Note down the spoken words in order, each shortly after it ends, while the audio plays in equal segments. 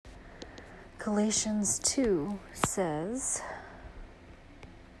Galatians 2 says,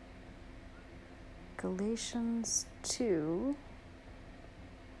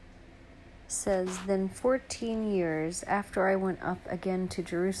 then 14 years after I went up again to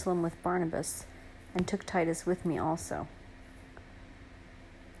Jerusalem with Barnabas, and took Titus with me also.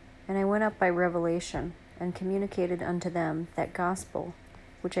 And I went up by revelation, and communicated unto them that gospel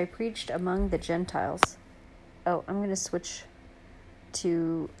which I preached among the Gentiles. Oh, I'm going to switch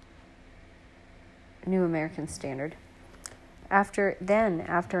to New American Standard. After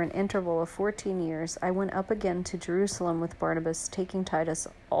an interval of 14 years, I went up again to Jerusalem with Barnabas, taking Titus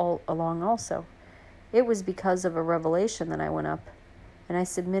all along also. It was because of a revelation that I went up, and I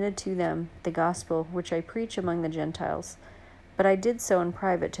submitted to them the gospel which I preach among the Gentiles. But I did so in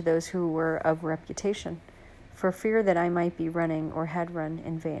private to those who were of reputation, for fear that I might be running or had run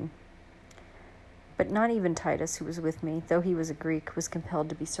in vain. But not even Titus, who was with me, though he was a Greek, was compelled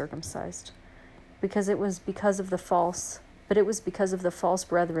to be circumcised, it was because of the false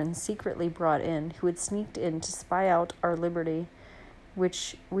brethren secretly brought in, who had sneaked in to spy out our liberty,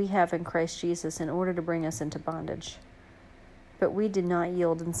 which we have in Christ Jesus, in order to bring us into bondage. But we did not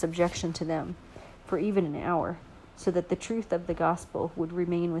yield in subjection to them for even an hour, so that the truth of the gospel would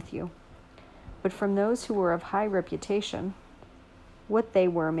remain with you. But from those who were of high reputation, what they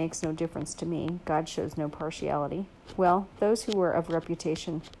were makes no difference to me. God shows no partiality. Well, those who were of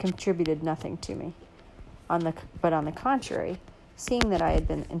reputation contributed nothing to me. But on the contrary, seeing that I had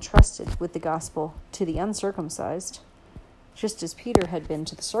been entrusted with the gospel to the uncircumcised, just as Peter had been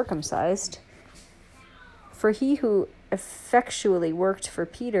to the circumcised, for he who effectually worked for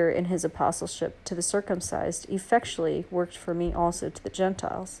Peter in his apostleship to the circumcised effectually worked for me also to the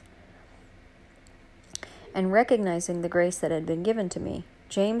Gentiles. And recognizing the grace that had been given to me,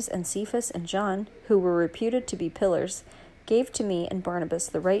 James and Cephas and John, who were reputed to be pillars, gave to me and Barnabas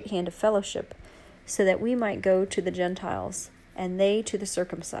the right hand of fellowship, so that we might go to the Gentiles, and they to the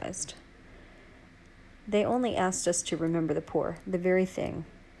circumcised. They only asked us to remember the poor, the very thing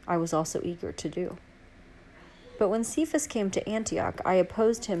I was also eager to do. But when Cephas came to Antioch, I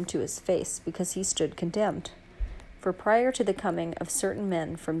opposed him to his face, because he stood condemned. For prior to the coming of certain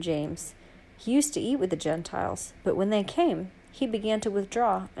men from James, he used to eat with the Gentiles, but when they came, he began to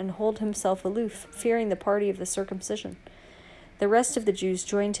withdraw and hold himself aloof, fearing the party of the circumcision. The rest of the Jews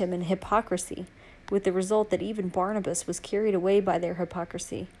joined him in hypocrisy, with the result that even Barnabas was carried away by their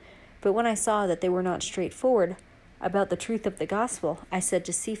hypocrisy. But when I saw that they were not straightforward about the truth of the gospel, I said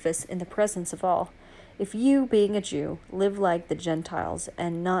to Cephas in the presence of all, "If you, being a Jew, live like the Gentiles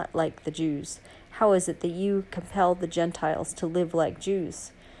and not like the Jews, how is it that you compel the Gentiles to live like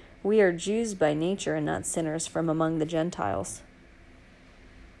Jews? We are Jews by nature and not sinners from among the Gentiles.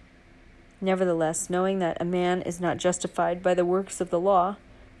 Nevertheless, knowing that a man is not justified by the works of the law,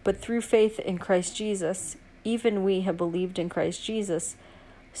 but through faith in Christ Jesus, even we have believed in Christ Jesus,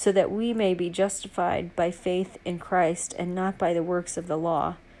 so that we may be justified by faith in Christ and not by the works of the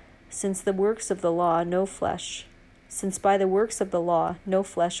law, since by the works of the law no flesh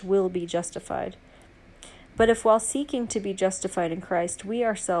will be justified. But if while seeking to be justified in Christ, we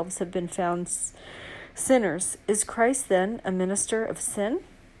ourselves have been found sinners, is Christ then a minister of sin?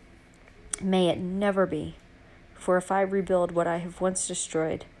 May it never be. For if I rebuild what I have once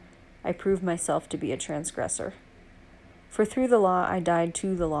destroyed, I prove myself to be a transgressor. For through the law I died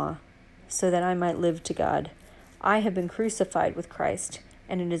to the law, so that I might live to God. I have been crucified with Christ,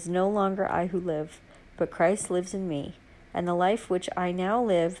 and it is no longer I who live, but Christ lives in me. And the life which I now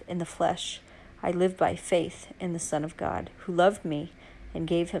live in the flesh, I live by faith in the Son of God, who loved me and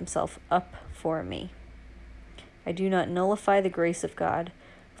gave himself up for me. I do not nullify the grace of God,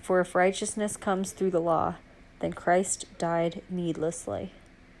 for if righteousness comes through the law, then Christ died needlessly.